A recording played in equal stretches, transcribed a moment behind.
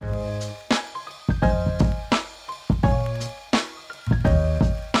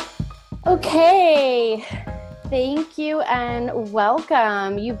Okay, thank you and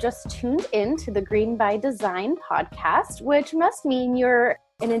welcome. You've just tuned in to the Green by Design podcast, which must mean you're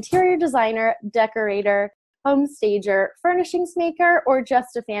an interior designer, decorator, home stager, furnishings maker, or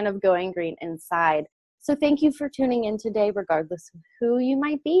just a fan of going green inside. So thank you for tuning in today, regardless of who you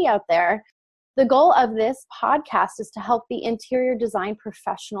might be out there. The goal of this podcast is to help the interior design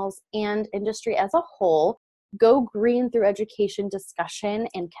professionals and industry as a whole go green through education, discussion,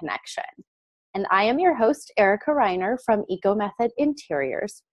 and connection. And I am your host, Erica Reiner from Eco Method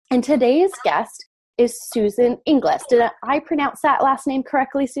Interiors. And today's guest is Susan Inglis. Did I pronounce that last name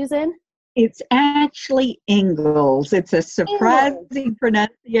correctly, Susan? It's actually Ingalls. It's a surprising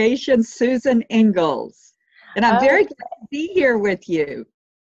pronunciation, Susan Ingalls. And I'm very glad to be here with you.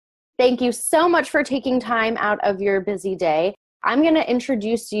 Thank you so much for taking time out of your busy day. I'm going to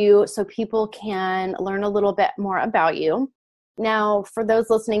introduce you so people can learn a little bit more about you. Now, for those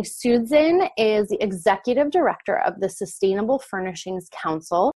listening, Susan is the Executive Director of the Sustainable Furnishings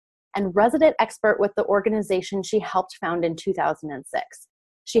Council and resident expert with the organization she helped found in 2006.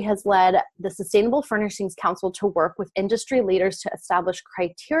 She has led the Sustainable Furnishings Council to work with industry leaders to establish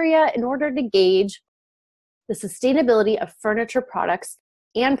criteria in order to gauge the sustainability of furniture products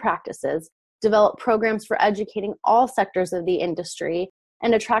and practices, develop programs for educating all sectors of the industry,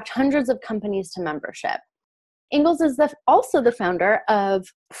 and attract hundreds of companies to membership. Ingalls is also the founder of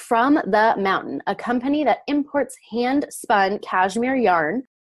From the Mountain, a company that imports hand-spun cashmere yarn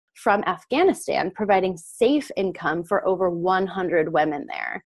from Afghanistan, providing safe income for over 100 women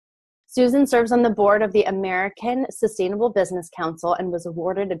there. Susan serves on the board of the American Sustainable Business Council and was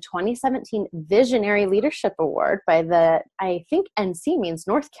awarded a 2017 Visionary Leadership Award by the, I think NC means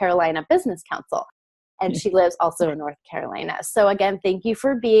North Carolina Business Council. And she lives also in North Carolina. So again, thank you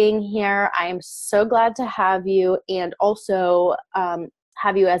for being here. I am so glad to have you and also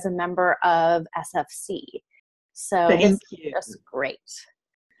have you as a member of SFC. So thank this you. is just great.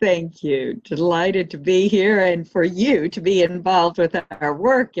 Thank you. Delighted to be here and for you to be involved with our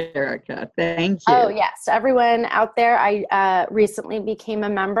work, Erica. Thank you. Oh, yes. Everyone out there, I recently became a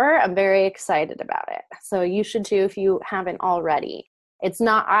member. I'm very excited about it. So you should too if you haven't already. It's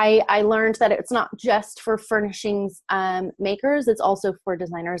not, I learned that it's not just for furnishings makers, it's also for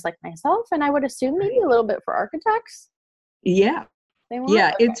designers like myself, and I would assume maybe a little bit for architects. Yeah.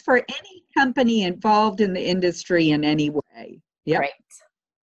 Yeah, Okay. it's for any company involved in the industry in any way. Yep. Great.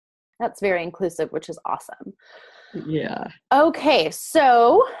 That's very inclusive, which is awesome. Yeah. Okay,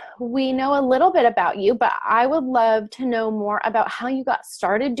 so we know a little bit about you, but I would love to know more about how you got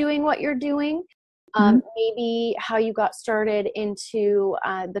started doing what you're doing. Maybe how you got started into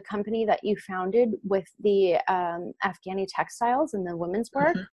the company that you founded with the Afghani textiles and the women's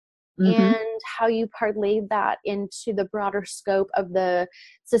work, and how you parlayed that into the broader scope of the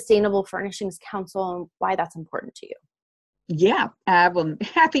Sustainable Furnishings Council and why that's important to you. Yeah, I'm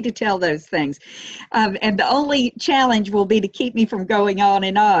happy to tell those things. And the only challenge will be to keep me from going on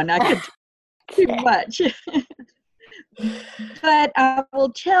and on. I could too much. But I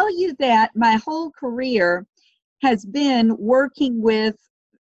will tell you that my whole career has been working with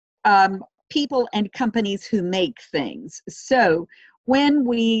people and companies who make things. So when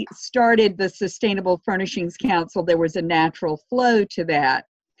we started the Sustainable Furnishings Council, there was a natural flow to that.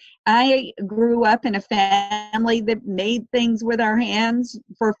 I grew up in a family that made things with our hands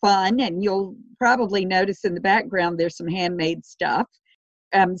for fun, and you'll probably notice in the background there's some handmade stuff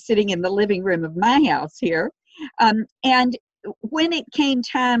sitting in the living room of my house here. And when it came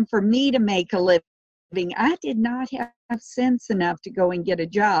time for me to make a living, I did not have sense enough to go and get a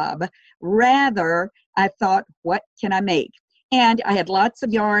job. Rather, I thought, what can I make? And I had lots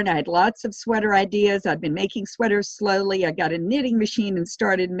of yarn. I had lots of sweater ideas. I'd been making sweaters slowly. I got a knitting machine and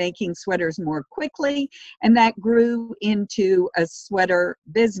started making sweaters more quickly. And that grew into a sweater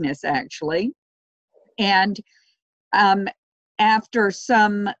business, actually. And after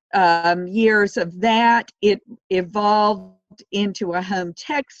some years of that, it evolved into a home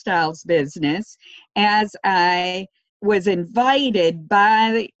textiles business as I was invited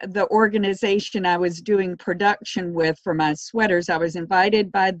by the organization I was doing production with for my sweaters. I was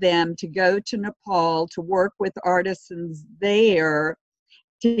invited by them to go to Nepal to work with artisans there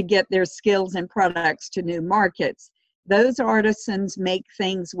to get their skills and products to new markets. Those artisans make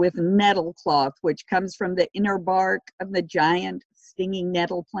things with nettle cloth, which comes from the inner bark of the giant stinging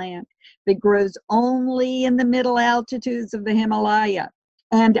nettle plant that grows only in the middle altitudes of the Himalaya.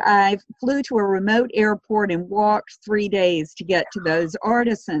 And I flew to a remote airport and walked 3 days to get to those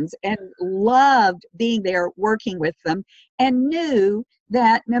artisans and loved being there working with them and knew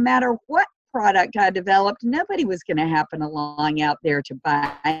that no matter what product I developed, nobody was going to happen along out there to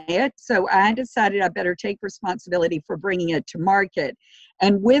buy it. So I decided I better take responsibility for bringing it to market.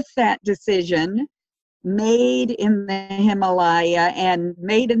 And with that decision, made in the Himalaya and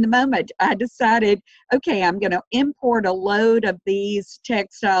made in the moment, I decided, okay, I'm going to import a load of these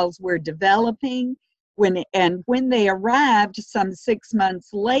textiles we're developing. When they arrived some 6 months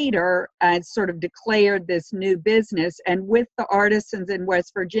later, I sort of declared this new business. And with the artisans in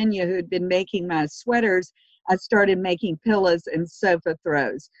West Virginia who had been making my sweaters, I started making pillows and sofa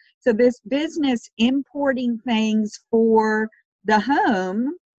throws. So this business importing things for the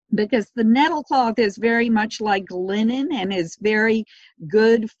home, because the nettle cloth is very much like linen and is very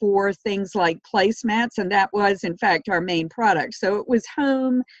good for things like placemats, and that was in fact our main product. So it was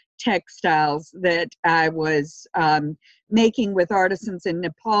home textiles that I was making with artisans in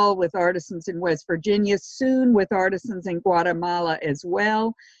Nepal, with artisans in West Virginia, soon with artisans in Guatemala as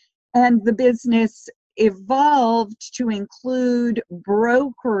well. And the business evolved to include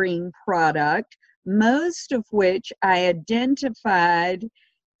brokering product, most of which I identified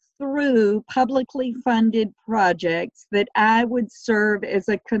through publicly funded projects that I would serve as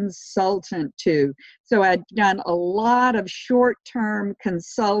a consultant to. So I'd done a lot of short-term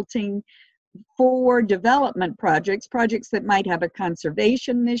consulting for development projects that might have a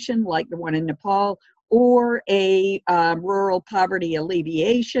conservation mission like the one in Nepal, or a rural poverty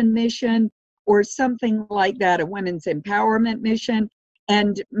alleviation mission, or something like that, a women's empowerment mission.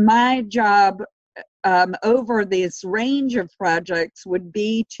 And my job over this range of projects would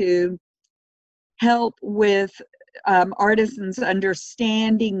be to help with artisans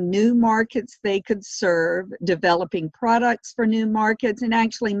understanding new markets they could serve, developing products for new markets, and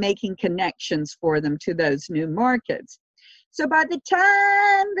actually making connections for them to those new markets. So by the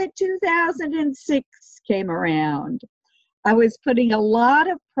time that 2006 came around, I was putting a lot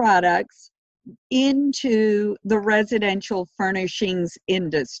of products into the residential furnishings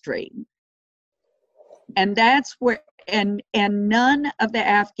industry. And that's where, and none of the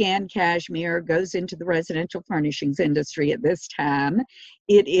Afghan cashmere goes into the residential furnishings industry at this time.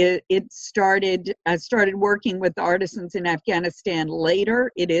 I started working with artisans in Afghanistan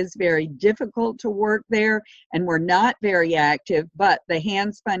later. It is very difficult to work there, and we're not very active, but the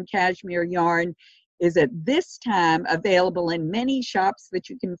hand-spun cashmere yarn is at this time available in many shops that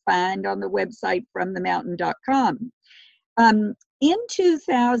you can find on the website fromthemountain.com. In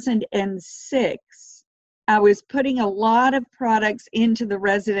 2006, I was putting a lot of products into the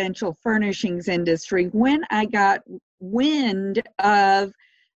residential furnishings industry when I got wind of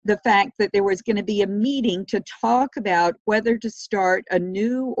the fact that there was going to be a meeting to talk about whether to start a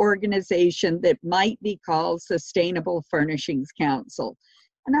new organization that might be called Sustainable Furnishings Council.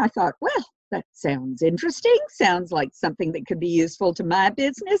 And I thought, well, that sounds interesting, sounds like something that could be useful to my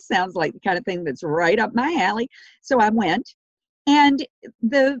business, sounds like the kind of thing that's right up my alley. So I went. And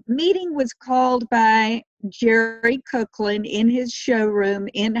the meeting was called by Jerry Cookland in his showroom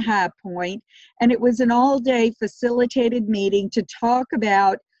in High Point, and it was an all-day facilitated meeting to talk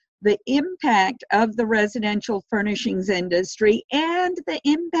about the impact of the residential furnishings industry and the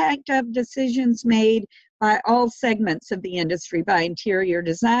impact of decisions made by all segments of the industry, by interior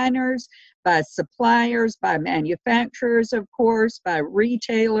designers, by suppliers, by manufacturers, of course, by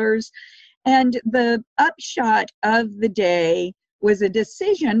retailers. And the upshot of the day was a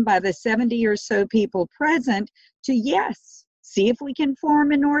decision by the 70 or so people present to, yes, see if we can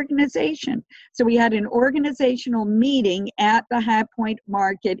form an organization. So we had an organizational meeting at the High Point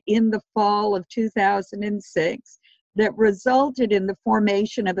Market in the fall of 2006 that resulted in the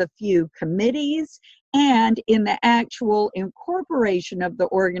formation of a few committees and in the actual incorporation of the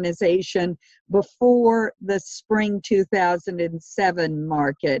organization before the spring 2007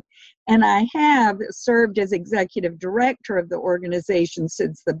 market. And I have served as executive director of the organization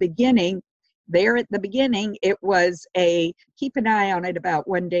since the beginning. There at the beginning, it was a keep an eye on it about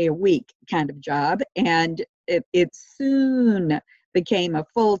one day a week kind of job, and it soon became a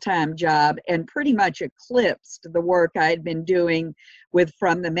full-time job and pretty much eclipsed the work I had been doing with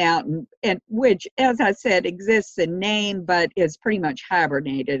From the Mountain, and which, as I said, exists in name, but is pretty much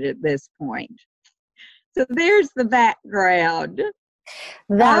hibernated at this point. So there's the background.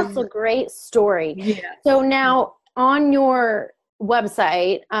 That's a great story. Yeah. So now on your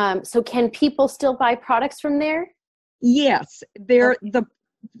website, so can people still buy products from there? Yes, the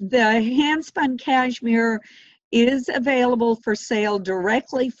hand-spun cashmere is available for sale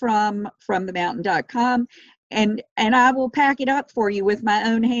directly from themountain.com, and I will pack it up for you with my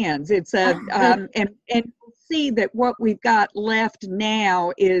own hands. It's a and you'll see that what we've got left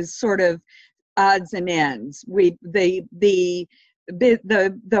now is sort of odds and ends. The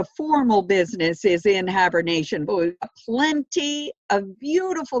the formal business is in hibernation, but we've got plenty of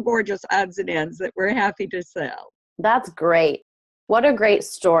beautiful, gorgeous odds and ends that we're happy to sell. That's great. What a great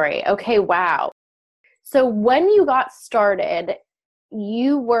story. Okay, wow. So when you got started,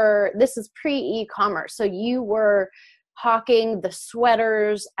 this is pre-e-commerce, so you were hawking the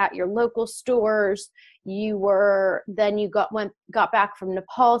sweaters at your local stores. Then you got back from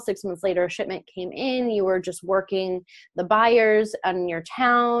Nepal. 6 months later, a shipment came in. You were just working the buyers in your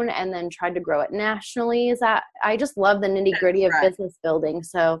town and then tried to grow it nationally. I just love the nitty gritty of business building.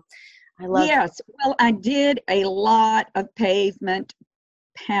 So I love. Yes. Well, I did a lot of pavement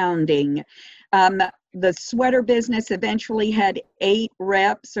pounding. The sweater business eventually had 8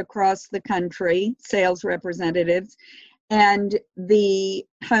 reps across the country, sales representatives, and the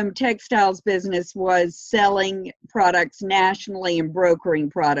home textiles business was selling products nationally and brokering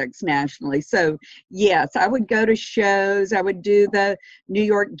products nationally. So yes, I would go to shows. I would do the New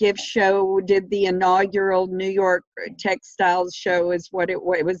York Gift Show, did the inaugural New York Textiles Show is what it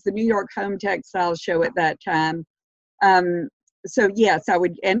was. It was the New York Home Textiles Show at that time. So yes, I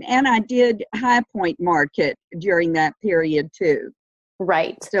would, and I did High Point Market during that period too.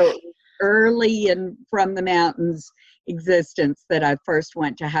 Right. So early and from the mountains existence that I first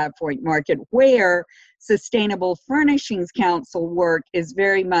went to High Point Market, where Sustainable Furnishings Council work is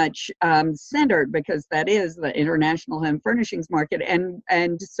very much centered, because that is the International Home Furnishings Market,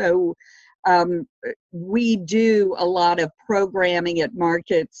 and so we do a lot of programming at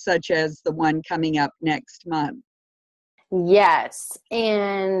markets such as the one coming up next month. Yes.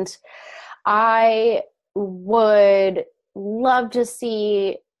 And I would love to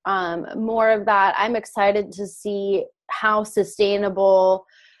see more of that. I'm excited to see how sustainable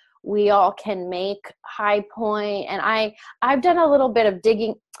we all can make High Point. And I've done a little bit of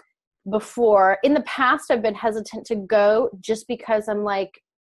digging before. In the past, I've been hesitant to go just because I'm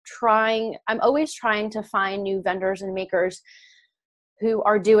always trying to find new vendors and makers who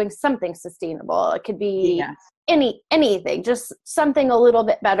are doing something sustainable. It could be anything, just something a little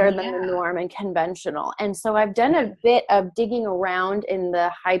bit better than the norm and conventional. And so I've done a bit of digging around in the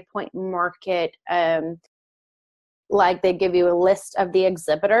High Point Market. Like they give you a list of the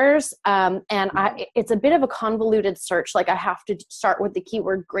exhibitors. It's a bit of a convoluted search. Like I have to start with the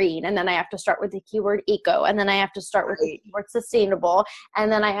keyword green, and then I have to start with the keyword eco, and then I have to start with the keyword sustainable.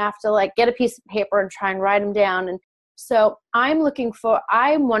 And then I have to get a piece of paper and try and write them down. And so I'm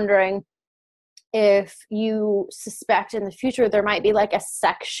wondering if you suspect in the future there might be a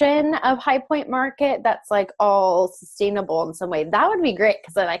section of High Point Market that's all sustainable in some way. That would be great,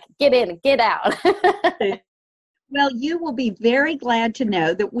 because then I could get in and get out. Well, you will be very glad to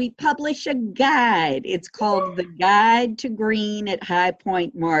know that we publish a guide. It's called The Guide to Green at High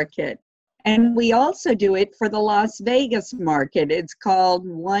Point Market. And we also do it for the Las Vegas market. It's called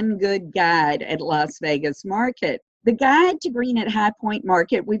One Good Guide at Las Vegas Market. The Guide to Green at High Point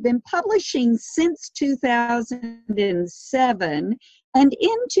Market, we've been publishing since 2007. And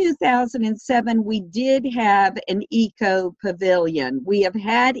in 2007, we did have an eco pavilion. We have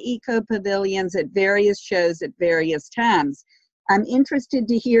had eco pavilions at various shows at various times. I'm interested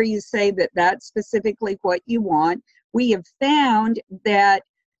to hear you say that that's specifically what you want. We have found that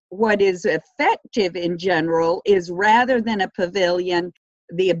what is effective in general is, rather than a pavilion,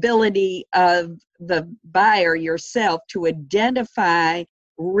 the ability of the buyer yourself to identify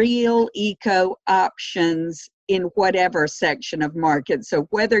real eco options in whatever section of market. So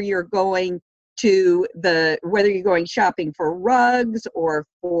whether you're going shopping for rugs or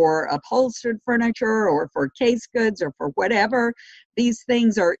for upholstered furniture or for case goods or for whatever, these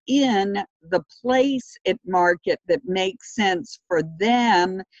things are in the place at market that makes sense for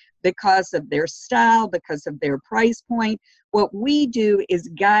them because of their style, because of their price point. What we do is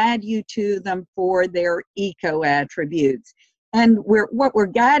guide you to them for their eco attributes. And what we're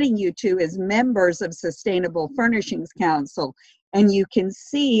guiding you to is members of Sustainable Furnishings Council. And you can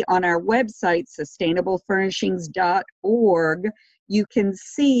see on our website, sustainablefurnishings.org, you can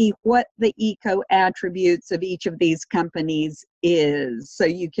see what the eco attributes of each of these companies is. So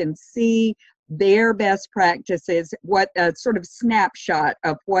you can see their best practices, what a sort of snapshot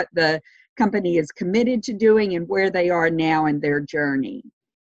of what the company is committed to doing and where they are now in their journey.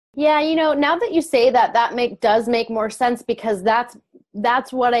 Yeah, now that you say that, does make more sense, because that's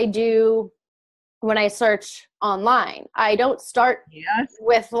what I do when I search online. I don't start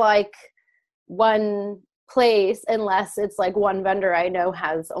with one place unless it's one vendor I know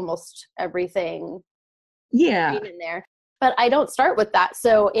has almost everything in there. But I don't start with that.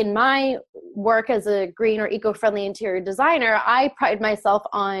 So in my work as a green or eco-friendly interior designer, I pride myself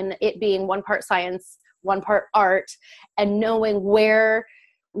on it being 1 part science, one part art, and knowing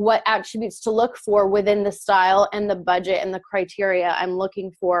what attributes to look for within the style and the budget and the criteria I'm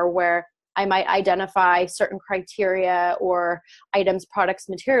looking for, where I might identify certain criteria or items, products,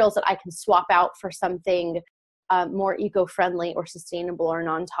 materials that I can swap out for something more eco-friendly or sustainable or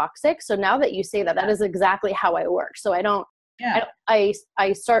non-toxic. So now that you say that, that is exactly how I work. So I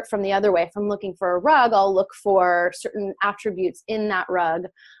start from the other way. If I'm looking for a rug, I'll look for certain attributes in that rug,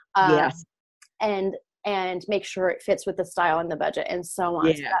 and make sure it fits with the style and the budget and so on.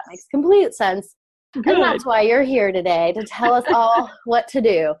 Yes. So that makes complete sense. Good. And that's why you're here today, to tell us all what to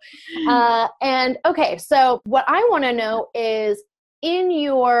do. And okay, so what I want to know is, in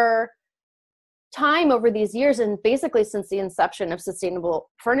your time over these years, and basically since the inception of Sustainable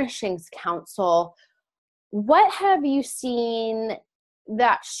Furnishings Council, what have you seen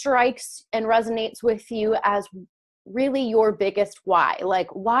that strikes and resonates with you as really your biggest why?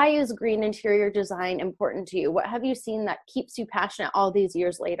 Like, why is green interior design important to you? What have you seen that keeps you passionate all these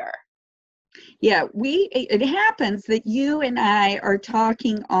years later? Yeah, it happens that you and I are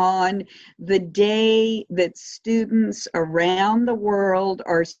talking on the day that students around the world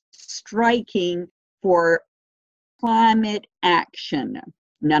are striking for climate action.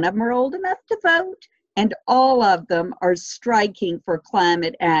 None of them are old enough to vote, and all of them are striking for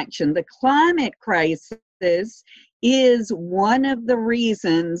climate action. The climate crisis is one of the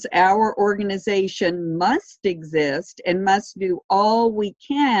reasons our organization must exist and must do all we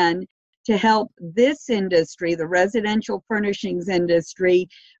can to help this industry, the residential furnishings industry,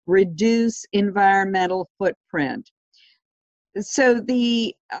 reduce environmental footprint. So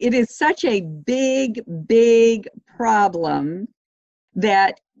it is such a big, big problem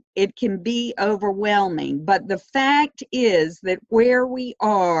that it can be overwhelming. But the fact is that where we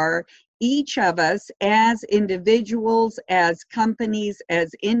are, each of us as individuals, as companies,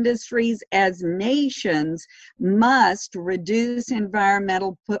 as industries, as nations, must reduce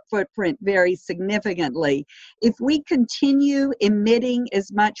environmental footprint very significantly. If we continue emitting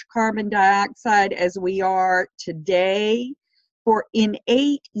as much carbon dioxide as we are today, in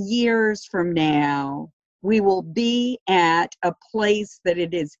 8 years from now, we will be at a place that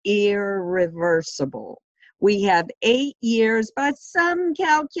it is irreversible. We have 8 years, by some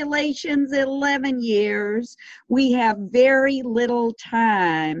calculations, 11 years. We have very little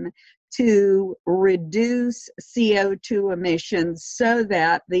time to reduce CO2 emissions so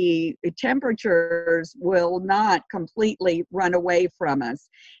that the temperatures will not completely run away from us.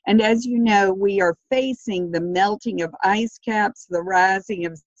 And as you know, we are facing the melting of ice caps, the rising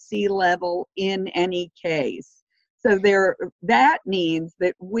of sea level in any case. So that means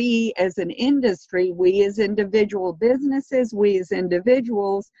that we as an industry, we as individual businesses, we as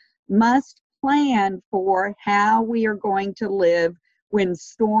individuals must plan for how we are going to live when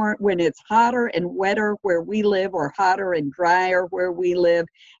it's hotter and wetter where we live, or hotter and drier where we live,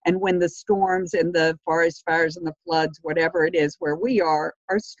 and when the storms and the forest fires and the floods, whatever it is where we are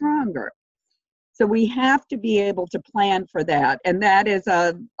stronger. So we have to be able to plan for that. And that is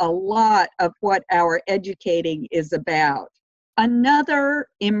a lot of what our educating is about. Another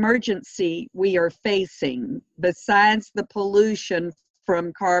emergency we are facing, besides the pollution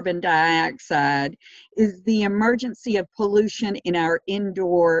from carbon dioxide, is the emergency of pollution in our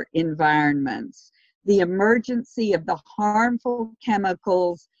indoor environments. The emergency of the harmful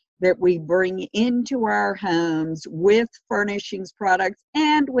chemicals that we bring into our homes with furnishings products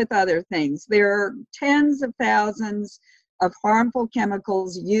and with other things. There are tens of thousands of harmful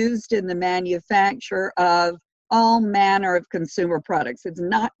chemicals used in the manufacture of all manner of consumer products. It's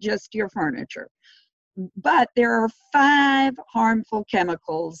not just your furniture. But there are 5 harmful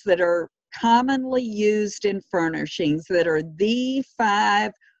chemicals that are commonly used in furnishings, that are the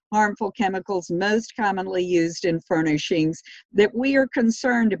 5 harmful chemicals most commonly used in furnishings that we are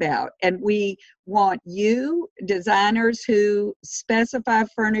concerned about. And we want you, designers who specify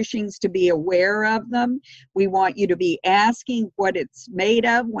furnishings, to be aware of them. We want you to be asking what it's made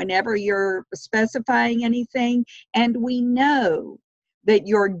of whenever you're specifying anything. And we know that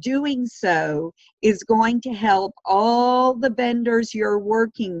your doing so is going to help all the vendors you're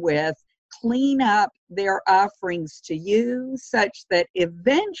working with clean up their offerings to you, such that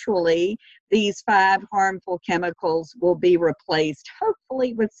eventually these 5 harmful chemicals will be replaced,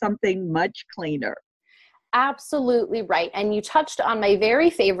 hopefully with something much cleaner. Absolutely right. And you touched on my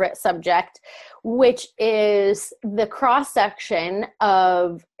very favorite subject, which is the cross-section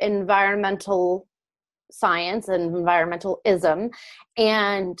of environmental science and environmentalism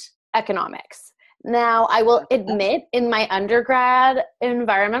and economics. Now, I will admit, in my undergrad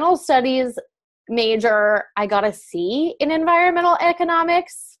environmental studies major, I got a C in environmental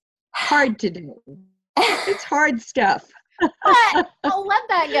economics. Hard to do. It's hard stuff. But I'll let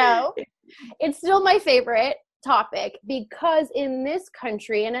that go. It's still my favorite topic because in this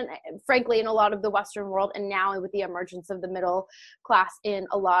country, and frankly in a lot of the Western world, and now with the emergence of the middle class in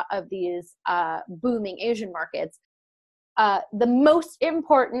a lot of these booming Asian markets, the most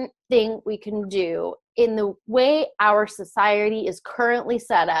important thing we can do in the way our society is currently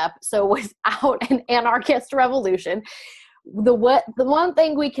set up, so without an anarchist revolution, the one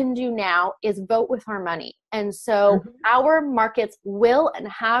thing we can do now is vote with our money. And so our markets will and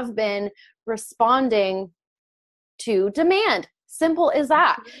have been responding to demand. Simple as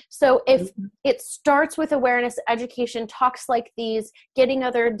that. So if it starts with awareness, education, talks like these, getting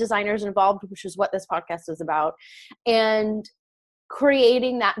other designers involved, which is what this podcast is about, and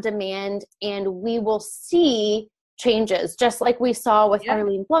creating that demand, and we will see changes, just like we saw with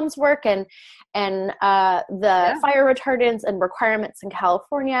Arlene Blum's work and the fire retardants and requirements in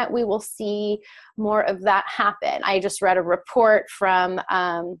California. We will see more of that happen. I just read a report from,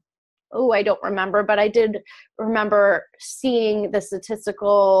 I don't remember, but I did remember seeing the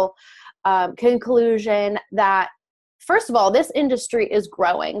statistical conclusion that, first of all, this industry is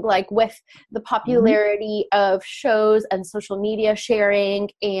growing, like with the popularity of shows and social media sharing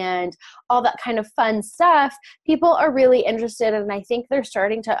and all that kind of fun stuff. People are really interested, and I think they're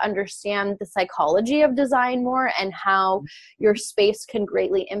starting to understand the psychology of design more and how your space can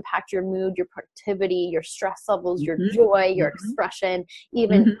greatly impact your mood, your productivity, your stress levels, your joy, your expression.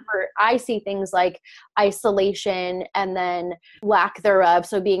 Even I see things like isolation and then lack thereof.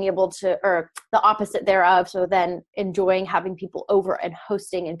 So being able to, or the opposite thereof. So then enjoying having people over and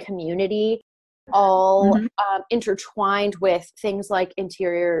hosting and community, all intertwined with things like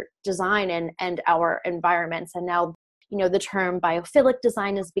interior design and our environments. And now, the term biophilic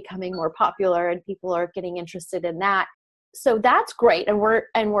design is becoming more popular and people are getting interested in that. So that's great. And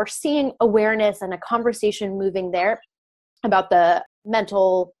we're seeing awareness and a conversation moving there about the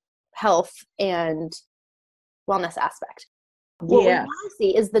mental health and wellness aspect. What we want to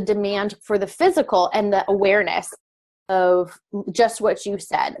see is the demand for the physical and the awareness of just what you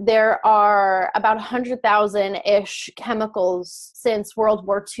said. There are about 100,000-ish chemicals since World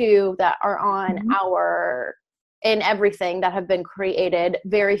War II that are on in everything that have been created,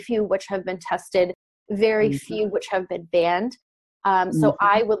 very few which have been tested, very few which have been banned. So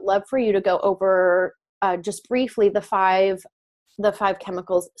I would love for you to go over just briefly the five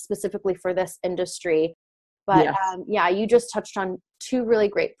chemicals specifically for this industry. But you just touched on two really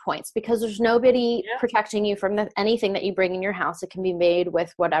great points, because there's nobody protecting you from anything that you bring in your house. It can be made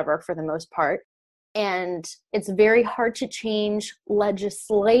with whatever for the most part. And it's very hard to change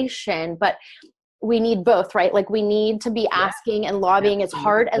legislation, but we need both, right? Like we need to be asking and lobbying as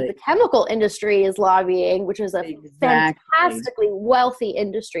hard as the chemical industry is lobbying, which is a fantastically wealthy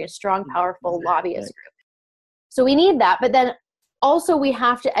industry, a strong, powerful lobbyist group. So we need that. But then also, we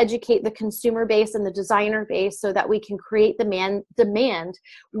have to educate the consumer base and the designer base so that we can create demand,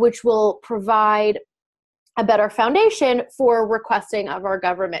 which will provide a better foundation for requesting of our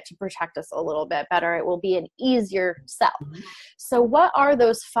government to protect us a little bit better. It will be an easier sell. So what are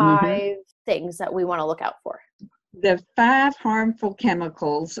those five things that we want to look out for? The 5 harmful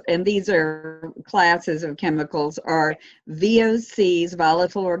chemicals, and these are classes of chemicals, are VOCs,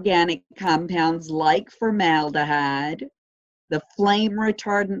 volatile organic compounds like formaldehyde, the flame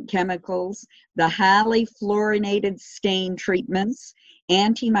retardant chemicals, the highly fluorinated stain treatments,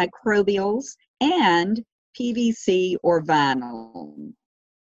 antimicrobials, and PVC or vinyl.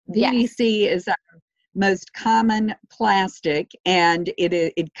 PVC is our most common plastic, and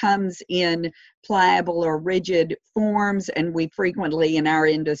it comes in pliable or rigid forms, and we frequently in our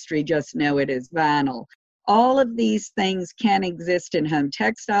industry just know it as vinyl. All of these things can exist in home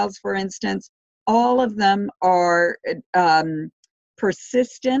textiles, for instance. All of them are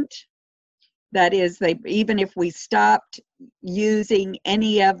persistent. That is, even if we stopped using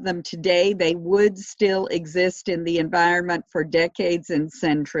any of them today, they would still exist in the environment for decades and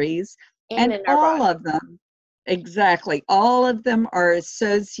centuries. And all of them, all of them are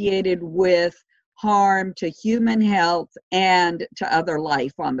associated with harm to human health and to other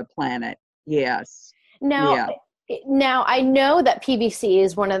life on the planet. Yes. Now, I know that PVC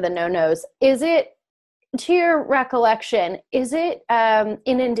is one of the no-nos. Is it, to your recollection, is it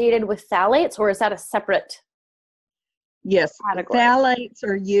inundated with phthalates, or is that a separate category? Phthalates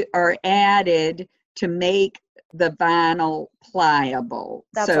are added to make the vinyl pliable.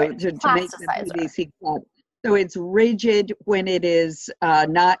 That's so right. to make the PVC pliable. So it's rigid when it is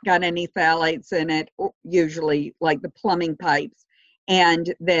not got any phthalates in it, usually like the plumbing pipes.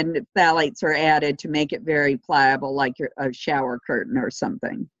 And then phthalates are added to make it very pliable, like a shower curtain or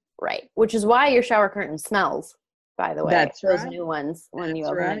something. Right. Which is why your shower curtain smells, by the way. That's those right. new ones when you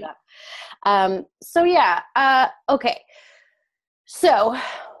That's open right. it up. So yeah. Okay. So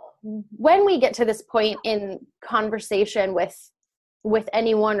when we get to this point in conversation with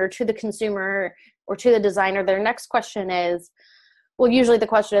anyone or to the consumer or to the designer, their next question is, well, usually the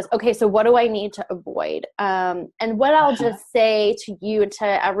question is, okay, so what do I need to avoid? And what I'll just say to you,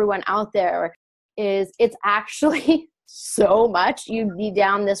 to everyone out there, is it's actually so much. You'd be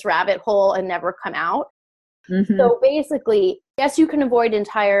down this rabbit hole and never come out. Mm-hmm. So basically, yes, you can avoid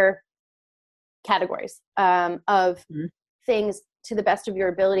entire categories of things to the best of your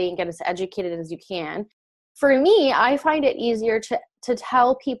ability and get as educated as you can. For me, I find it easier to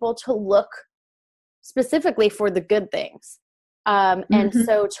tell people to look specifically for the good things. And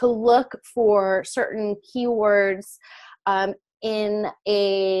so to look for certain keywords in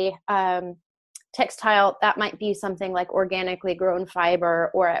a textile, that might be something like organically grown fiber,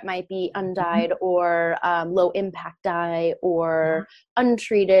 or it might be undyed or low impact dye or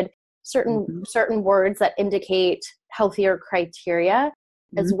untreated, certain words that indicate healthier criteria,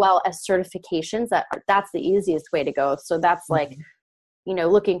 as well as certifications. That's the easiest way to go. So that's like,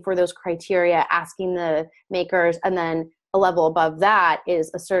 looking for those criteria, asking the makers, and then a level above that is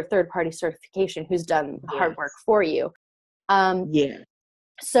a third-party certification who's done the hard work for you.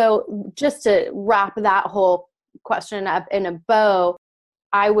 So just to wrap that whole question up in a bow,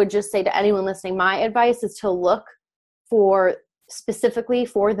 I would just say to anyone listening, my advice is to look specifically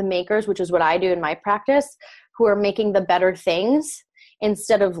for the makers, which is what I do in my practice, who are making the better things,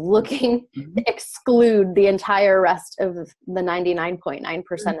 instead of looking to exclude the entire rest of the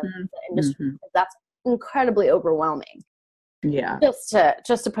 99.9% of the industry. That's incredibly overwhelming. Yeah. Just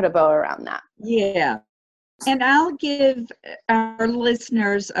to put a bow around that. Yeah. And I'll give our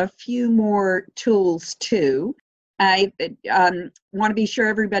listeners a few more tools too. I want to be sure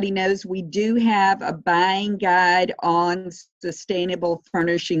everybody knows we do have a buying guide on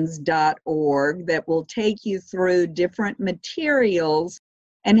sustainablefurnishings.org that will take you through different materials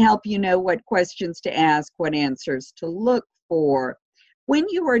and help you know what questions to ask, what answers to look for. When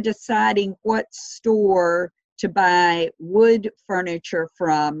you are deciding what store to buy wood furniture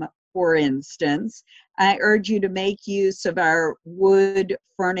from, for instance, I urge you to make use of our wood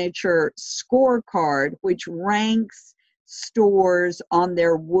furniture scorecard, which ranks stores on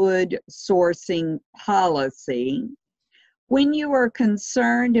their wood sourcing policy. When you are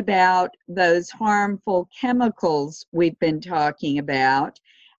concerned about those harmful chemicals we've been talking about,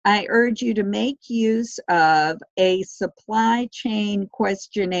 I urge you to make use of a supply chain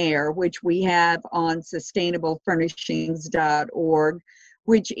questionnaire, which we have on sustainablefurnishings.org,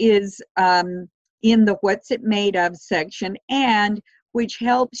 which is in the What's It Made Of section, and which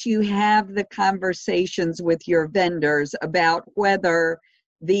helps you have the conversations with your vendors about whether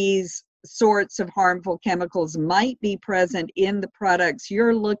these sorts of harmful chemicals might be present in the products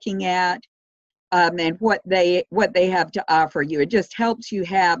you're looking at, and what they have to offer you. It just helps you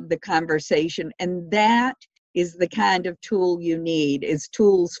have the conversation, and that is the kind of tool you need, is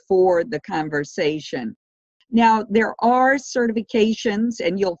tools for the conversation. Now, there are certifications,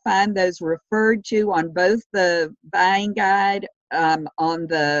 and you'll find those referred to on both the buying guide, on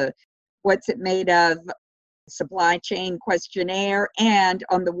the What's It Made Of supply chain questionnaire, and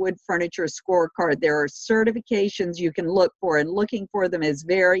on the wood furniture scorecard. There are certifications you can look for, and looking for them is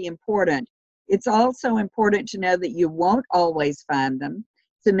very important. It's also important to know that you won't always find them.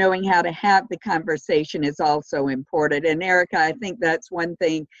 So knowing how to have the conversation is also important. And Erica, I think that's one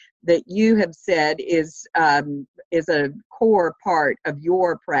thing that you have said is a core part of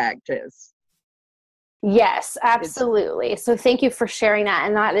your practice. Yes, absolutely. So thank you for sharing that.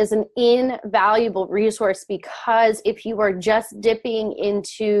 And that is an invaluable resource, because if you are just dipping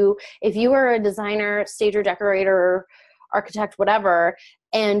into, if you are a designer, stager, decorator, architect, whatever,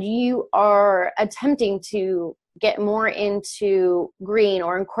 and you are attempting to get more into green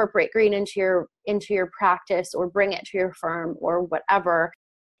or incorporate green into your practice or bring it to your firm or whatever,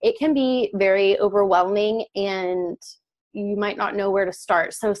 it can be very overwhelming and you might not know where to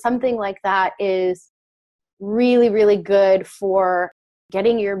start. So something like that is really, really good for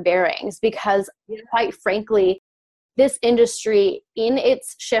getting your bearings, because quite frankly, this industry in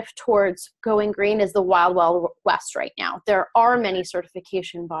its shift towards going green is the wild, wild west right now. There are many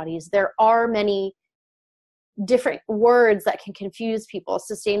certification bodies. There are many different words that can confuse people: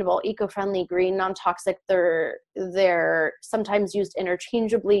 sustainable, eco-friendly, green, non-toxic. They're sometimes used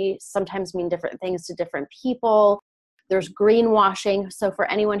interchangeably, sometimes mean different things to different people. There's greenwashing. So for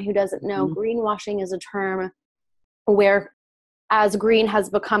anyone who doesn't know, greenwashing is a term where, as green has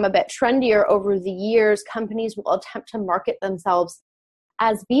become a bit trendier over the years, companies will attempt to market themselves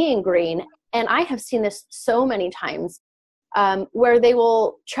as being green. And I have seen this so many times where they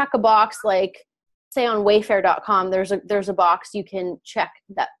will check a box, like say on wayfair.com, there's a box you can check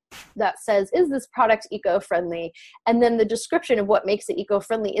that says, is this product eco-friendly? And then the description of what makes it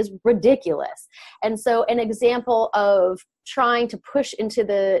eco-friendly is ridiculous. And so an example of trying to push into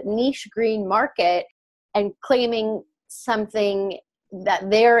the niche green market and claiming something that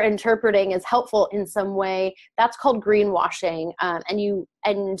they're interpreting as helpful in some way, that's called greenwashing.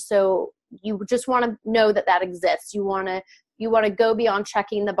 And so you just want to know that exists. You want to go beyond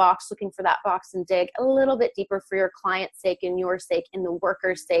checking the box, looking for that box, and dig a little bit deeper for your client's sake and your sake and the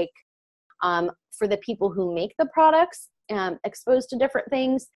worker's sake, for the people who make the products, exposed to different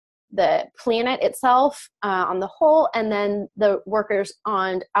things, the planet itself on the whole, and then the workers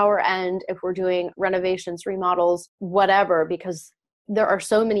on our end if we're doing renovations, remodels, whatever, because there are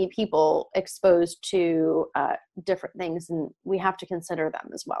so many people exposed to different things, and we have to consider them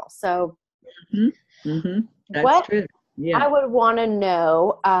as well. So That's true. Yeah. I would want to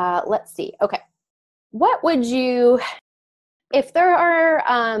know, let's see. Okay. What would you, if there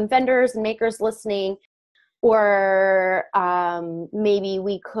are vendors and makers listening, or maybe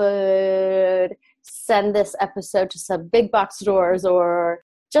we could send this episode to some big box stores, or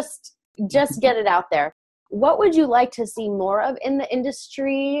just get it out there. What would you like to see more of in the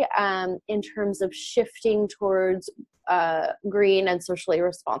industry in terms of shifting towards green and socially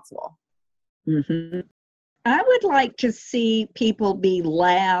responsible? I would like to see people be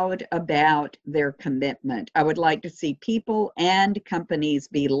loud about their commitment. I would like to see people and companies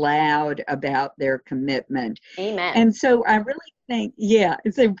be loud about their commitment. Amen. And so I really think,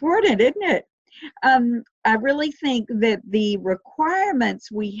 it's important, isn't it? I really think that the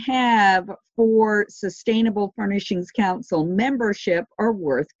requirements we have for Sustainable Furnishings Council membership are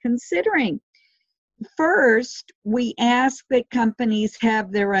worth considering. First, we ask that companies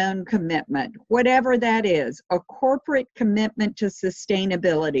have their own commitment, whatever that is, a corporate commitment to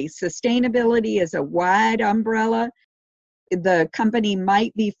sustainability. Sustainability is a wide umbrella. The company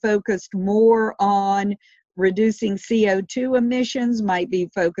might be focused more on reducing CO2 emissions, might be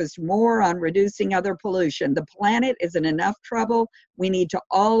focused more on reducing other pollution. The planet is in enough trouble. We need to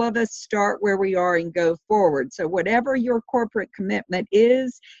all of us start where we are and go forward. So whatever your corporate commitment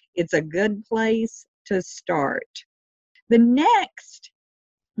is, it's a good place to start. The next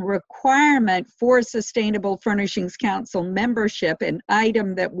requirement for Sustainable Furnishings Council membership, an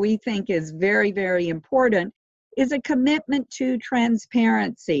item that we think is very, very important, is a commitment to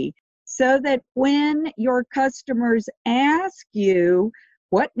transparency, so that when your customers ask you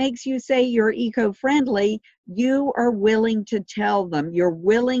what makes you say you're eco-friendly, you are willing to tell them. You're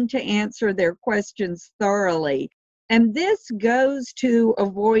willing to answer their questions thoroughly. And this goes to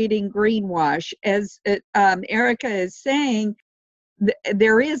avoiding greenwash. As Erica is saying,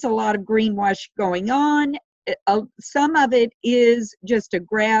 there is a lot of greenwash going on. Some of it is just a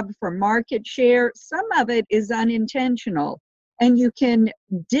grab for market share. Some of it is unintentional. And you can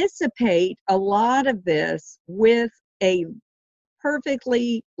dissipate a lot of this with a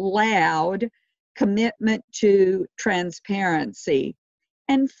perfectly loud commitment to transparency.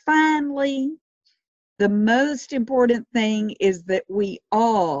 And finally, the most important thing is that we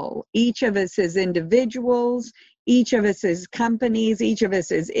all, each of us as individuals, each of us as companies, each of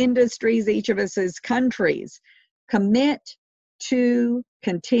us as industries, each of us as countries, commit to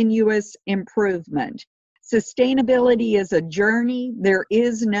continuous improvement. Sustainability is a journey. There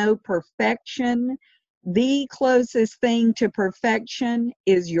is no perfection. The closest thing to perfection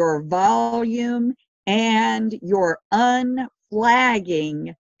is your volume and your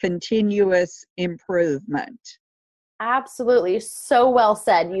unflagging continuous improvement. Absolutely. So well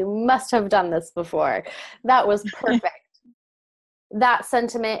said. You must have done this before. That was perfect. That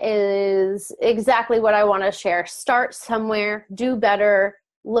sentiment is exactly what I want to share. Start somewhere, do better,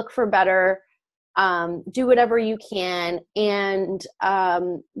 look for better, do whatever you can. And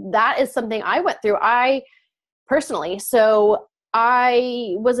that is something I went through. Personally, so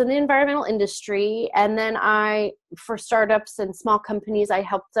I was in the environmental industry, and then for startups and small companies, I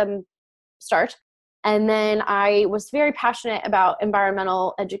helped them start. And then I was very passionate about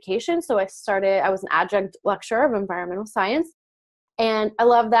environmental education. So I was an adjunct lecturer of environmental science, and I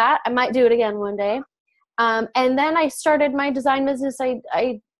love that. I might do it again one day. And then I started my design business.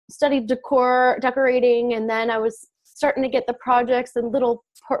 I studied decorating, and then I was starting to get the projects and little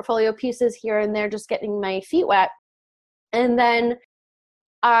portfolio pieces here and there, just getting my feet wet. And then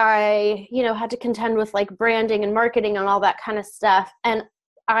I, had to contend with like branding and marketing and all that kind of stuff. And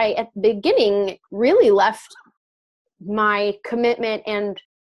I, at the beginning, really left my commitment and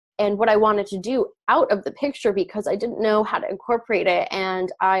and what I wanted to do out of the picture, because I didn't know how to incorporate it.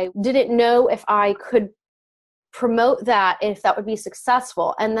 And I didn't know if I could promote that, if that would be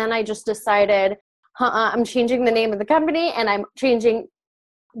successful. And then I just decided, I'm changing the name of the company, and I'm changing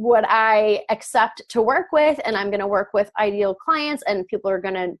what I accept to work with. And I'm going to work with ideal clients, and people are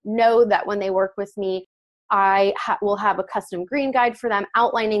going to know that when they work with me, I will have a custom green guide for them,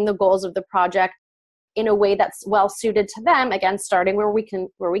 outlining the goals of the project in a way that's well suited to them. Again, starting where we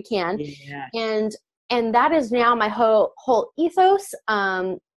can. Yeah. And that is now my whole ethos.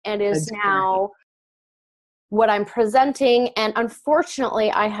 And is That's now great. what I'm presenting. And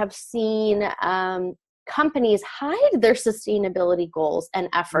unfortunately, I have seen companies hide their sustainability goals and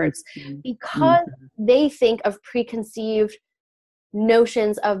efforts because they think of preconceived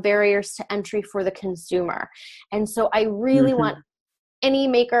notions of barriers to entry for the consumer. And so I really want any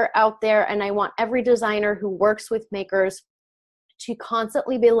maker out there, and I want every designer who works with makers to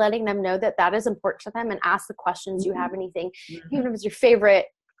constantly be letting them know that that is important to them, and ask the questions. You have anything, even if it's your favorite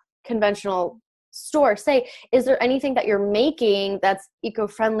conventional store, say, is there anything that you're making that's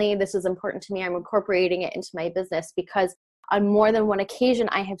eco-friendly? This is important to me. I'm incorporating it into my business. Because on more than one occasion,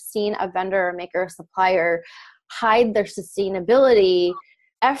 I have seen a vendor, a maker, a supplier hide their sustainability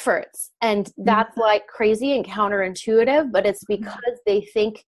efforts. And that's like crazy and counterintuitive, but it's because they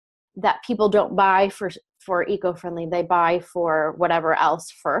think that people don't buy for eco-friendly. They buy for whatever else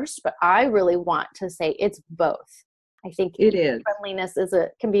first. But I really want to say it's both. I think it is. Friendliness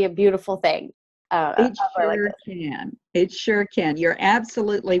can be a beautiful thing. It sure can. It sure can. You're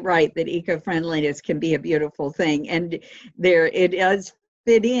absolutely right that eco-friendliness can be a beautiful thing. And it does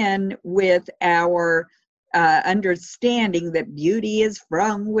fit in with our understanding that beauty is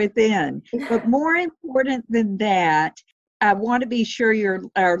from within. But more important than that, I want to be sure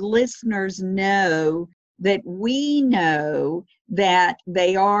our listeners know that we know that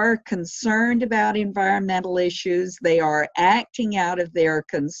they are concerned about environmental issues. They are acting out of their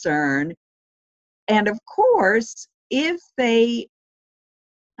concern. And of course, if they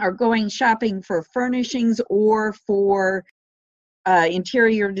are going shopping for furnishings or for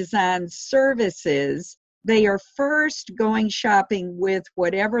interior design services, they are first going shopping with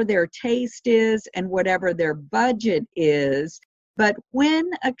whatever their taste is and whatever their budget is. But when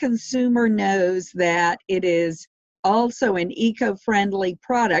a consumer knows that it is also an eco-friendly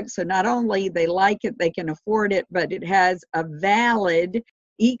product, so not only they like it, they can afford it, but it has a valid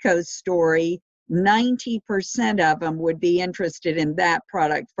eco story, 90% of them would be interested in that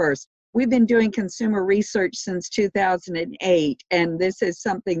product first. We've been doing consumer research since 2008, and this is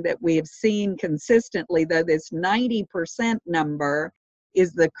something that we have seen consistently, though this 90% number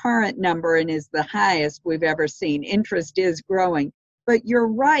is the current number and is the highest we've ever seen. Interest is growing. But you're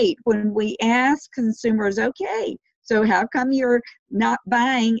right, when we ask consumers, okay, so how come you're not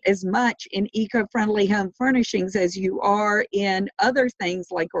buying as much in eco-friendly home furnishings as you are in other things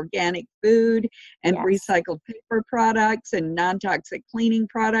like organic food and recycled paper products and non-toxic cleaning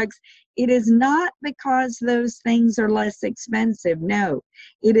products? It is not because those things are less expensive. No,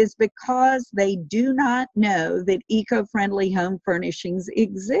 it is because they do not know that eco-friendly home furnishings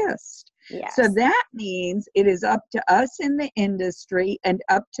exist. Yes. So that means it is up to us in the industry and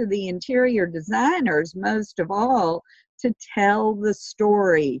up to the interior designers, most of all, to tell the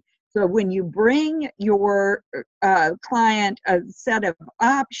story. So when you bring your client a set of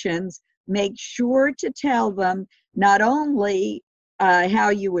options, make sure to tell them not only how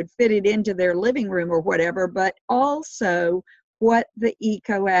you would fit it into their living room or whatever, but also what the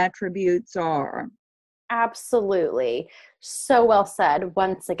eco attributes are. Absolutely. So well said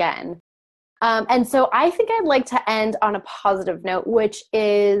once again. And so I think I'd like to end on a positive note, which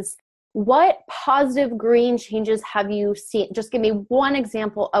is, what positive green changes have you seen? Just give me one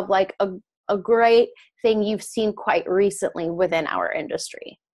example of like a great thing you've seen quite recently within our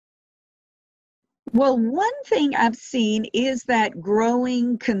industry. Well, one thing I've seen is that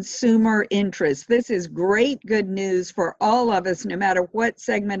growing consumer interest. This is great good news for all of us, no matter what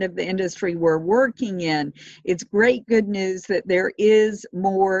segment of the industry we're working in. It's great good news that there is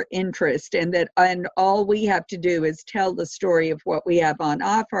more interest, and all we have to do is tell the story of what we have on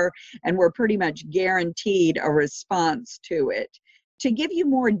offer, and we're pretty much guaranteed a response to it. To give you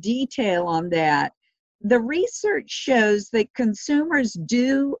more detail on that, the research shows that consumers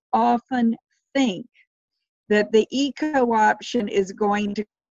do often think that the eco option is going to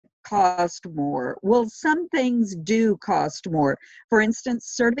cost more. Well, some things do cost more. For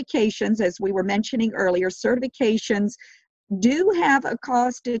instance, certifications, as we were mentioning earlier, certifications do have a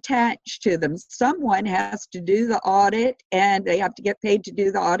cost attached to them. Someone has to do the audit, and they have to get paid to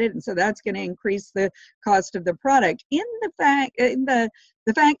do the audit, and so that's going to increase the cost of the product.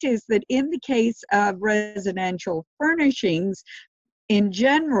 The fact is that in the case of residential furnishings, in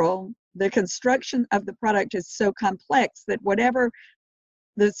general, the construction of the product is so complex that whatever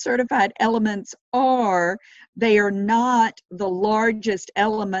the certified elements are, they are not the largest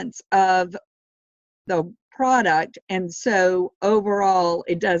elements of the product, and so overall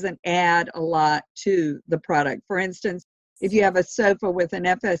it doesn't add a lot to the product. For instance, if you have a sofa with an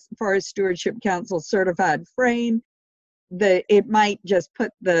Forest Stewardship Council certified frame, it might just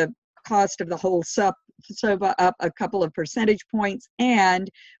put the cost of the whole sofa up a couple of percentage points,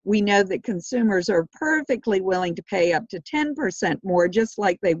 and we know that consumers are perfectly willing to pay up to 10% more, just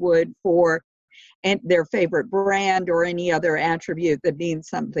like they would for their favorite brand or any other attribute that means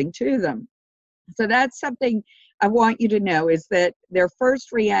something to them. So that's something I want you to know, is that their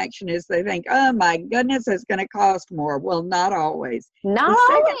first reaction is they think, oh my goodness, it's going to cost more. Well, not always. Not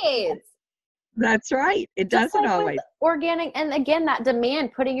always. That's right. It Just doesn't like always. Organic, and again, that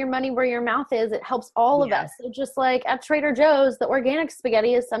demand, putting your money where your mouth is, it helps all of us. So just like at Trader Joe's, the organic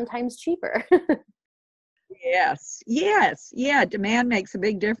spaghetti is sometimes cheaper. Yes. Yeah, demand makes a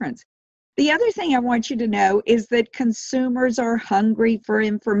big difference. The other thing I want you to know is that consumers are hungry for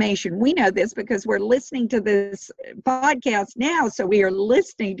information. We know this because we're listening to this podcast now, so we are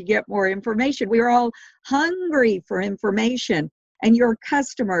listening to get more information. We are all hungry for information, and your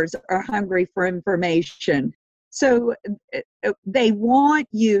customers are hungry for information. So they want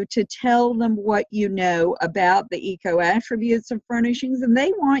you to tell them what you know about the eco attributes of furnishings, and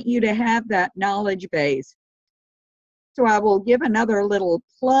they want you to have that knowledge base. So I will give another little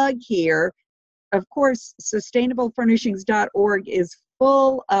plug here. Of course, sustainablefurnishings.org is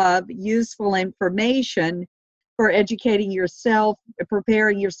full of useful information for educating yourself,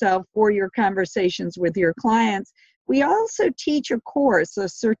 preparing yourself for your conversations with your clients. We also teach a course, a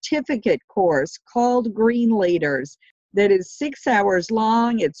certificate course called Green Leaders, that is 6 hours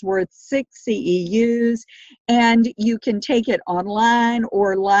long. It's worth 6 CEUs, and you can take it online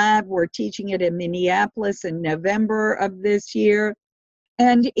or live. We're teaching it in Minneapolis in November of this year.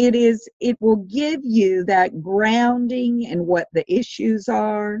 And it will give you that grounding in what the issues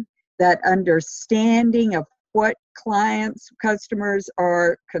are, that understanding of what customers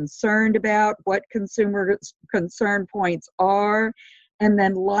are concerned about, what consumer concern points are, and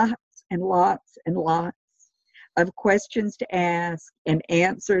then lots and lots and lots of questions to ask and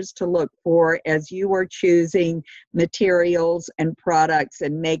answers to look for as you are choosing materials and products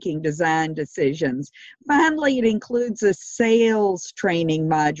and making design decisions. Finally, it includes a sales training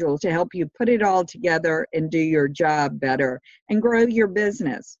module to help you put it all together and do your job better and grow your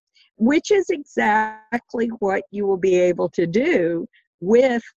business, which is exactly what you will be able to do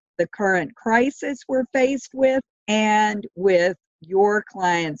with the current crisis we're faced with and with your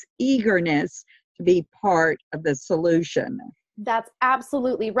clients' eagerness to be part of the solution. That's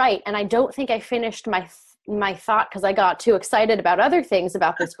absolutely right. And I don't think I finished my thought because I got too excited about other things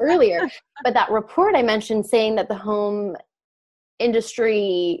about this earlier. But that report I mentioned saying that the home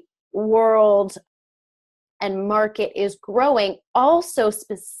industry world and market is growing also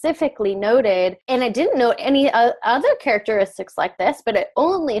specifically noted, and I didn't note any other characteristics like this, but it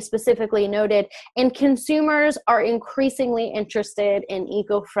only specifically noted, and consumers are increasingly interested in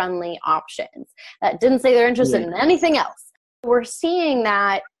eco-friendly options. That didn't say they're interested in anything else. We're seeing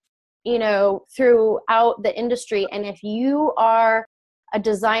that, throughout the industry. And if you are a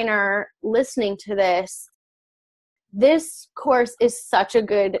designer listening to this course is such a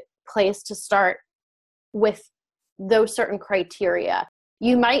good place to start with those certain criteria.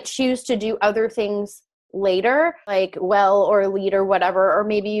 You might choose to do other things later, like well or lead or whatever, or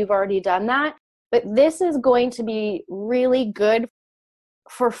maybe you've already done that. But this is going to be really good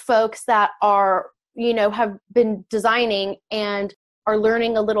for folks that are, have been designing and are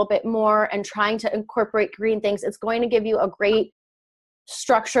learning a little bit more and trying to incorporate green things. It's going to give you a great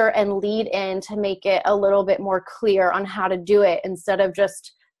structure and lead in to make it a little bit more clear on how to do it instead of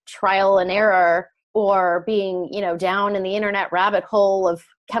just trial and error, or being, down in the internet rabbit hole of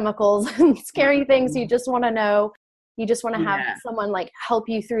chemicals and scary things. You just want to know, you just want to have someone help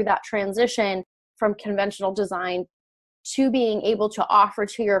you through that transition from conventional design to being able to offer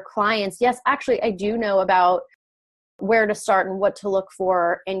to your clients, yes, actually, I do know about where to start and what to look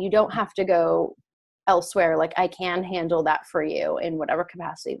for, and you don't have to go elsewhere. I can handle that for you in whatever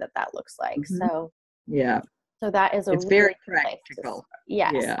capacity that looks like. So So that is it's really very practical.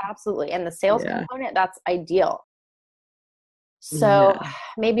 Yes, absolutely. And the sales component, that's ideal. So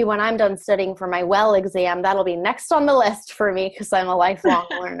maybe when I'm done studying for my well exam, that'll be next on the list for me because I'm a lifelong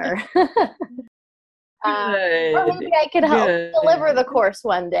learner. Or maybe I could help deliver the course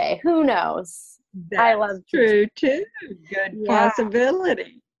one day. Who knows? I love true too. Good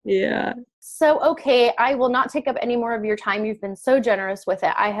possibility. Yeah. So, okay, I will not take up any more of your time. You've been so generous with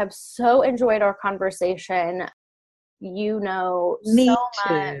it. I have so enjoyed our conversation. You know so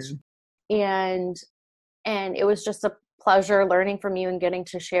much. And it was just a pleasure learning from you and getting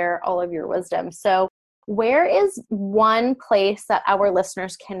to share all of your wisdom. So where is one place that our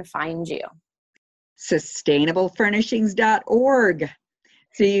listeners can find you? Sustainablefurnishings.org.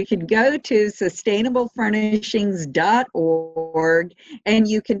 So you can go to sustainablefurnishings.org and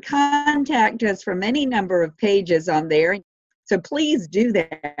you can contact us from any number of pages on there. So please do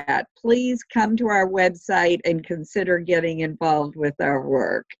that. Please come to our website and consider getting involved with our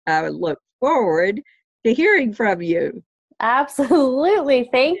work. I would look forward to hearing from you. Absolutely.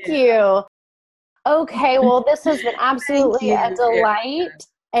 Thank you. Okay. Well, this has been absolutely a delight.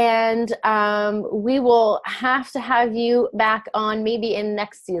 And we will have to have you back on maybe in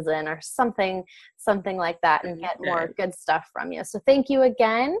next season or something like that and get more good stuff from you. So thank you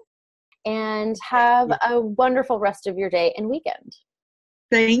again and have a wonderful rest of your day and weekend.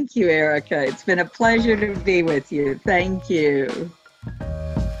 Thank you, Erica. It's been a pleasure to be with you. Thank you.